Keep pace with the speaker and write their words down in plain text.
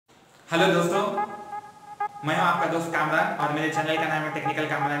Hello दोस्तों, मैं हूं आपका दोस्त कामरान और मेरे चैनल का नाम है टेक्निकल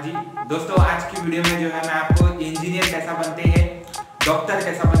कामरान जी। दोस्तों, आज की वीडियो में जो है मैं आपको इंजीनियर कैसा बनते हैं, डॉक्टर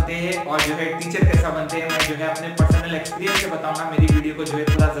कैसा बनते हैं और जो है टीचर कैसा बनते हैं, मैं जो है अपने पर्सनल एक्सपीरियंस से बताऊंगा। मेरी वीडियो को जो है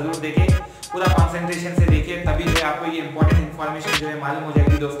पूरा जरूर देखें, पूरा कॉन्सेंट्रेशन से देखिए, तभी जो है आपको ये इंपॉर्टेंट इन्फॉर्मेशन जो है मालूम हो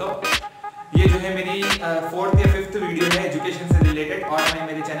जाएगी। दोस्तों, ये जो है मेरी 4th या 5th वीडियो है एजुकेशन से रिलेटेड और मैं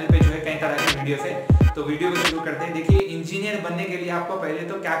मेरे चैनल पे जो है कई तरह के वीडियो है, तो वीडियो को शुरू करते हैं। देखिए, इंजीनियर बनने के लिए आपको पहले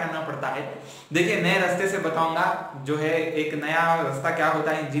तो क्या करना पड़ता है, देखिए नए रास्ते से बताऊंगा। जो है एक नया रास्ता क्या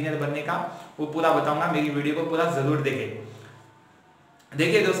होता है इंजीनियर बनने का, वो पूरा बताऊंगा। मेरी वीडियो को पूरा जरूर देखें।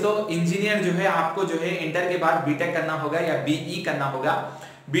 देखिए दोस्तों, इंजीनियर जो है आपको जो है इंटर के बाद बीटेक करना होगा या बीई करना होगा।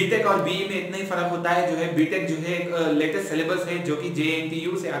 बीटेक और बीई में इतना ही फर्क होता है, जो है बीटेक जो है एक लेटेस्ट सिलेबस है जो कि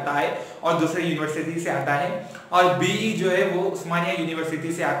जेएनटीयू से आता है और दूसरे यूनिवर्सिटी से आता है, और बीई जो है वो उस्मानिया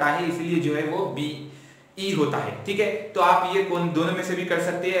यूनिवर्सिटी से आता है, इसलिए जो है वो बीई होता है। ठीक है, तो आप ये दोनों में से भी कर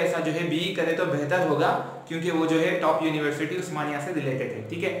सकते हैं। ऐसा जो है बीई करे तो बेहतर होगा, क्योंकि वो जो है टॉप यूनिवर्सिटी उस्मानिया से रिलेटेड है।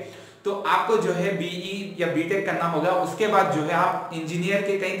 ठीक है, तो आपको जो है बीई या बीटेक करना होगा। उसके बाद जो है आप इंजीनियर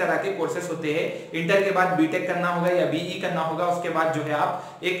के कई तरह के कोर्सेस होते हैं। इंटर के बाद बीटेक करना होगा या बीई करना होगा, उसके बाद जो है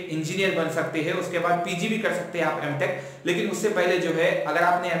आप एक इंजीनियर बन सकते हैं। उसके बाद पीजी भी कर सकते हैं आप, एमटेक। लेकिन उससे पहले जो है अगर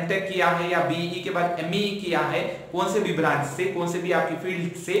आपने एमटेक किया है या बीई के बाद एमई किया है, कौन से भी ब्रांच से, कौन से भी आपकी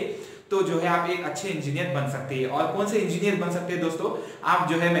फील्ड से, तो जो है आप एक अच्छे इंजीनियर बन सकते हैं। और कौन से इंजीनियर बन सकते हैं दोस्तों, आप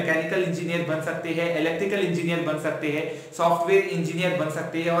जो है मैकेनिकल इंजीनियर बन सकते हैं, इलेक्ट्रिकल इंजीनियर बन सकते हैं, सॉफ्टवेयर इंजीनियर बन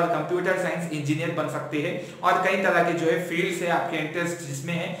सकते हैं और कंप्यूटर साइंस इंजीनियर बन सकते हैं। और कई तरह के जो है फील्ड्स है आपके इंटरेस्ट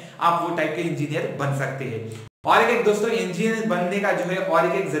जिसमें है, आप वो टाइप के इंजीनियर बन सकते हैं। और एक दोस्तों, इंजीनियर बनने का जो है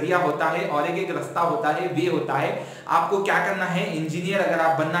और एक जरिया होता है और एक रास्ता होता है, वे होता है आपको क्या करना है। इंजीनियर अगर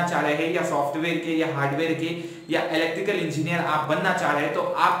आप बनना चाह रहे हैं या सॉफ्टवेयर के या हार्डवेयर के या इलेक्ट्रिकल इंजीनियर आप बनना चाह रहे हैं, तो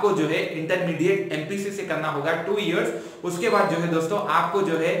आपको जो है इंटरमीडिएट एमपीसी से करना होगा 2 इयर्स। उसके बाद जो है दोस्तों आपको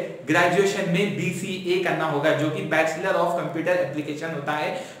जो है ग्रेजुएशन में बीसीए करना होगा, जो कि बैचलर ऑफ कंप्यूटर एप्लीकेशन होता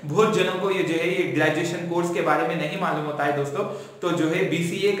है। बहुत जनों को ये जो है ये ग्रेजुएशन कोर्स के बारे में नहीं मालूम होता है दोस्तों, तो जो है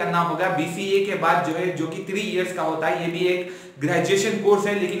बीसीए करना होगा। बीसीए के बाद जो है, जो कि 3 इयर्स का होता है, ये भी एक ग्रेजुएशन कोर्स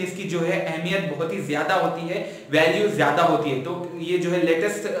है, लेकिन इसकी जो है अहमियत बहुत ही ज्यादा होती है, वैल्यू ज्यादा होती है। तो ये जो है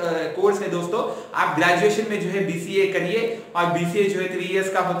लेटेस्ट कोर्स है दोस्तों। आप ग्रेजुएशन में जो है बीसीए करिए, और बीसीए जो है 3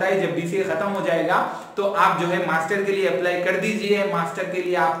 इयर्स का होता है। जब बीसीए खत्म हो जाएगा तो आप जो है मास्टर के लिए अप्लाई कर दीजिए। मास्टर के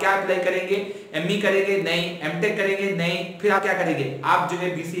लिए आप क्या अप्लाई करेंगे, एमई करेंगे? नहीं। एमटेक करेंगे? नहीं। फिर आप क्या करेंगे, आप जो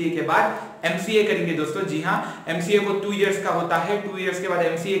है बीसीए के बाद एमसीए करेंगे दोस्तों। जी हाँ, एमसीए वो 2 इयर्स का होता है। 2 इयर्स के बाद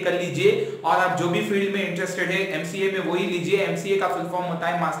एमसीए कर लीजिए, और आप जो भी फील्ड में इंटरेस्टेड है एमसीए में वही लीजिए। एमसीए का फुल फॉर्म होता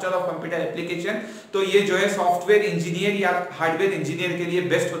है मास्टर ऑफ कंप्यूटर एप्लीकेशन। तो ये जो है सॉफ्टवेयर इंजीनियर या हार्डवेयर इंजीनियर के लिए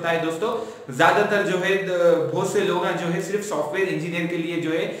बेस्ट होता है दोस्तों। ज्यादातर जो है बहुत से लोग जो है सिर्फ सॉफ्टवेयर इंजीनियर के लिए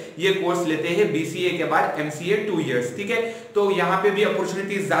जो है ये कोर्स लेते हैं, बीसीए के बाद एमसीए 2 इयर्स। ठीक है, तो यहाँ पे भी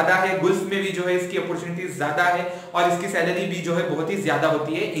अपॉर्चुनिटीज ज्यादा है, गुल्फ में भी जो है इसकी अपॉर्चुनिटीज ज्यादा है, और इसकी सैलरी भी जो है बहुत ही ज्यादा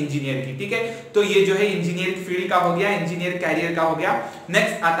होती है इंजीनियर की। ठीक है, तो ये जो है इंजीनियर फील्ड का हो गया, इंजीनियर कैरियर का हो गया।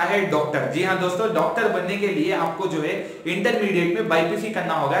 नेक्स्ट आता है डॉक्टर। जी हाँ दोस्तों, डॉक्टर बनने के लिए आपको जो है इंटरमीडिएट में बाईपीसी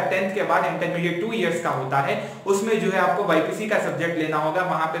करना होगा। 10th के बाद इंटरमीडिएट 2 इयर्स का होता है, उसमें जो है आपको बाईपीसी का सब्जेक्ट लेना होगा।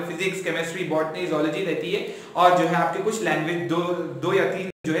 वहां पे फिजिक्स, केमिस्ट्री, बॉटनी, जूलॉजी रहती है, और जो है आपके कुछ लैंग्वेज दो या 3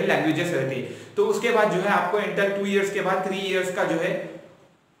 जो है लैंग्वेजेस रहती है। तो उसके बाद जो है आपको इंटर 2 इयर्स के बाद 3 इयर्स का जो है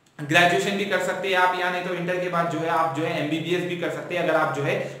ग्रेजुएशन भी कर सकते हैं आप, या नहीं तो इंटर के बाद जो है आप जो है एमबीबीएस भी कर सकते हैं, अगर आप जो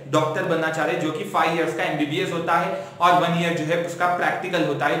है डॉक्टर बनना चाह रहे हैं, जो कि 5 इयर्स का एमबीबीएस होता है, और 1 ईयर जो है उसका प्रैक्टिकल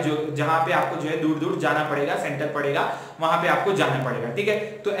होता है, जो जहां पे आपको जो है दूर दूर जाना पड़ेगा, सेंटर पड़ेगा, वहां पे आपको जाना पड़ेगा। ठीक है,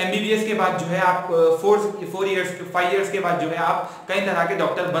 तो एमबीबीएस के बाद जो है आप 5 इयर्स के बाद जो है आप कई तरह के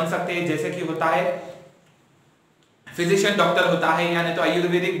डॉक्टर बन सकते हैं, जैसे कि होता है फिजिशियन डॉक्टर होता है, यानी तो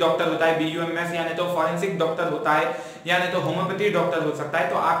आयुर्वेदिक डॉक्टर होता है बीयूएमएस, यानी तो फॉरेंसिक डॉक्टर होता है, यानी तो होम्योपैथी डॉक्टर हो सकता है।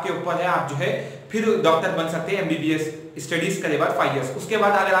 तो आपके ऊपर है, आप जो है फिर डॉक्टर बन सकते हैं एमबीबीएस स्टडीज करे बाद 5 इयर्स। उसके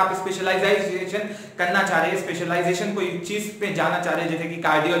बाद अगर आप स्पेशलाइजेशन करना चाह रहे हैं, स्पेशलाइजेशन कोई चीज पे जाना चाह रहे हैं, जैसे कि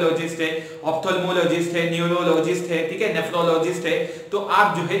कार्डियोलॉजिस्ट है, ऑप्थेल्मोलॉजिस्ट है, न्यूरोलॉजिस्ट है, ठीक है, नेफ्रोलॉजिस्ट है, तो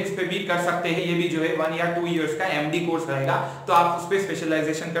आप जो है इस पे भी कर सकते हैं। ये भी जो है 1 या 2 इयर्स का एमडी कोर्स रहेगा, तो आप उस पे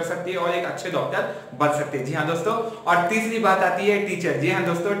स्पेशलाइजेशन कर सकते हैं और एक अच्छे डॉक्टर बन सकते हैं। जी हाँ दोस्तों, और तीसरी बात आती है टीचर। जी हाँ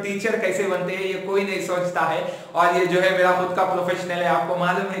दोस्तों, टीचर कैसे बनते हैं ये कोई नहीं सोचता है, और ये जो है मेरा खुद का प्रोफेशनल है। आपको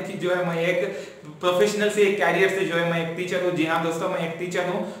मालूम है कि जो है मैं एक प्रोफेशनल से, एक कैरियर से जो है मैं एक टीचर हूँ। जी हाँ दोस्तों, मैं एक टीचर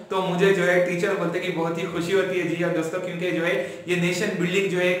हूँ, तो मुझे जो है टीचर बोलते कि बहुत ही खुशी होती है। जी हाँ दोस्तों, क्योंकि जो है ये नेशन बिल्डिंग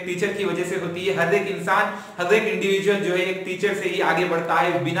जो है एक टीचर की वजह से होती है। हर एक इंसान, हर एक इंडिविजुअल जो है एक टीचर से ही आगे बढ़ता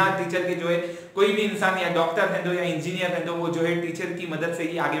है। बिना टीचर के जो है कोई भी इंसान, या डॉक्टर है तो या इंजीनियर है तो वो जो है टीचर की मदद से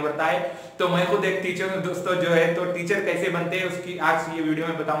ही आगे बढ़ता है। तो मैं खुद एक टीचर हूँ दोस्तों जो है, तो टीचर कैसे बनते हैं उसकी आज ये वीडियो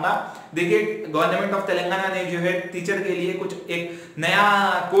में बताऊंगा। देखिए, गवर्नमेंट ऑफ तेलंगाना ने जो है टीचर के लिए कुछ एक नया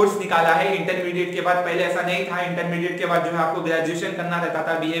कोर्स निकाला है इंटरमीडिएट के बाद। पहले ऐसा नहीं था, इंटरमीडिएट के बाद जो है आपको ग्रेजुएशन करना रहता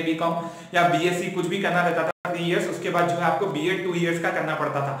था, बीए बीकॉम या बीएससी कुछ भी करना रहता था 3 इयर्स, उसके बाद जो है आपको बीएड 2 इयर्स का करना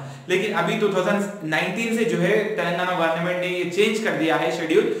पड़ता था। लेकिन अभी 2019 से जो है तेलंगाना गवर्नमेंट ने ये चेंज कर दिया है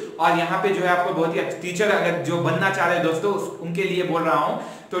शेड्यूल, और यहाँ पे जो है आपको बहुत ही टीचर अगर जो बनना चाह रहे हैं दोस्तों उनके लिए बोल रहा हूँ,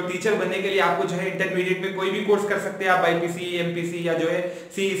 तो टीचर बनने के लिए आपको जो है इंटरमीडिएट में कोई भी कोर्स कर सकते हैं आप, बाईपीसी, एमपीसी या जो है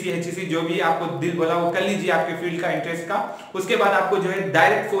सीईसी, एचईसी, जो भी आपको दिल बोला वो कर लीजिए आपके फील्ड का, इंटरेस्ट का। उसके बाद आपको जो है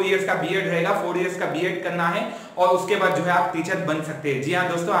डायरेक्ट 4 इयर्स का बीएड रहेगा, 4 इयर्स का बीएड करना है और उसके बाद जो है आप टीचर बन सकते हैं। जी हाँ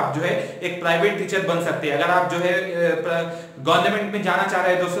दोस्तों, आप जो है एक प्राइवेट टीचर बन सकते हैं। अगर आप जो है गवर्नमेंट में जाना चाह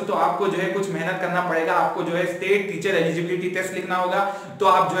रहे हैं दोस्तों, तो आपको जो है कुछ मेहनत करना पड़ेगा। आपको जो है स्टेट टीचर एलिजिबिलिटी टेस्ट लिखना होगा, तो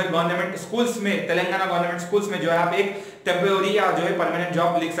आप जो है गवर्नमेंट स्कूल्स में, तेलंगाना गवर्नमेंट स्कूल्स में जो है आप एक टेम्पोररी या जो है परमानेंट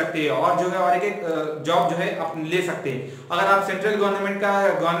जॉब लिख सकते हैं, और जो है और एक जॉब जो है आप ले सकते हैं। अगर आप सेंट्रल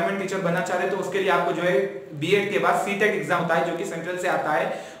गवर्नमेंट टीचर बनना चाह रहे हैं, तो उसके लिए आपको जो है बीएड के बाद सीटेट एग्जाम होता है जो कि सेंट्रल से आता है,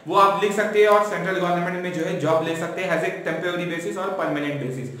 वो आप लिख सकते हैं और सेंट्रल गवर्नमेंट में जो है जॉब ले सकते हैं एज ए टेम्पोररी बेसिस और परमानेंट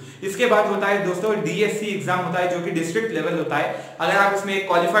बेसिस। इसके बाद होता है दोस्तों डीएससी एग्जाम होता है जो कि डिस्ट्रिक्ट लेवल होता है। अगर आप इसमें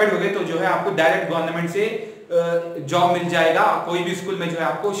क्वालिफाइड हो गए तो जो है आपको डायरेक्ट गवर्नमेंट से जॉब मिल जाएगा, कोई भी स्कूल में जो है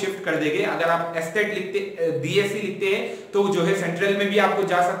आपको शिफ्ट कर देंगे। अगर आप एस्टेट लिखते डीएससी लिखते हैं तो जो है सेंट्रल में भी आपको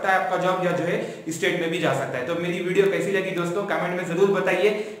जा सकता है आपका जॉब, या जो है स्टेट में भी जा सकता है। तो मेरी वीडियो कैसी लगी दोस्तों कमेंट में जरूर बताइए।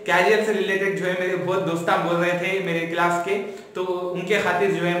 कैरियर से रिलेटेड जो है मेरे बहुत दोस्तान बोल रहे थे मेरे क्लास के, तो उनके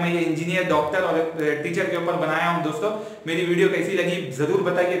खातिर जो है मैं ये इंजीनियर, डॉक्टर और टीचर के ऊपर बनाया हूँ दोस्तों। मेरी वीडियो कैसी लगी जरूर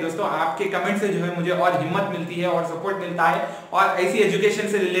बताइए दोस्तों। आपके कमेंट से जो है मुझे और हिम्मत मिलती है और सपोर्ट मिलता है, और ऐसी एजुकेशन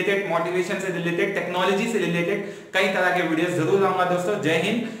से रिलेटेड, मोटिवेशन से रिलेटेड, टेक्नोलॉजी से रिलेटेड कई तरह के वीडियोस जरूर लाऊंगा दोस्तों। जय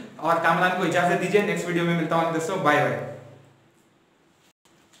हिंद, और कामरान को इजाजत दीजिए। नेक्स्ट वीडियो में मिलता हूँ दोस्तों, बाय बाय।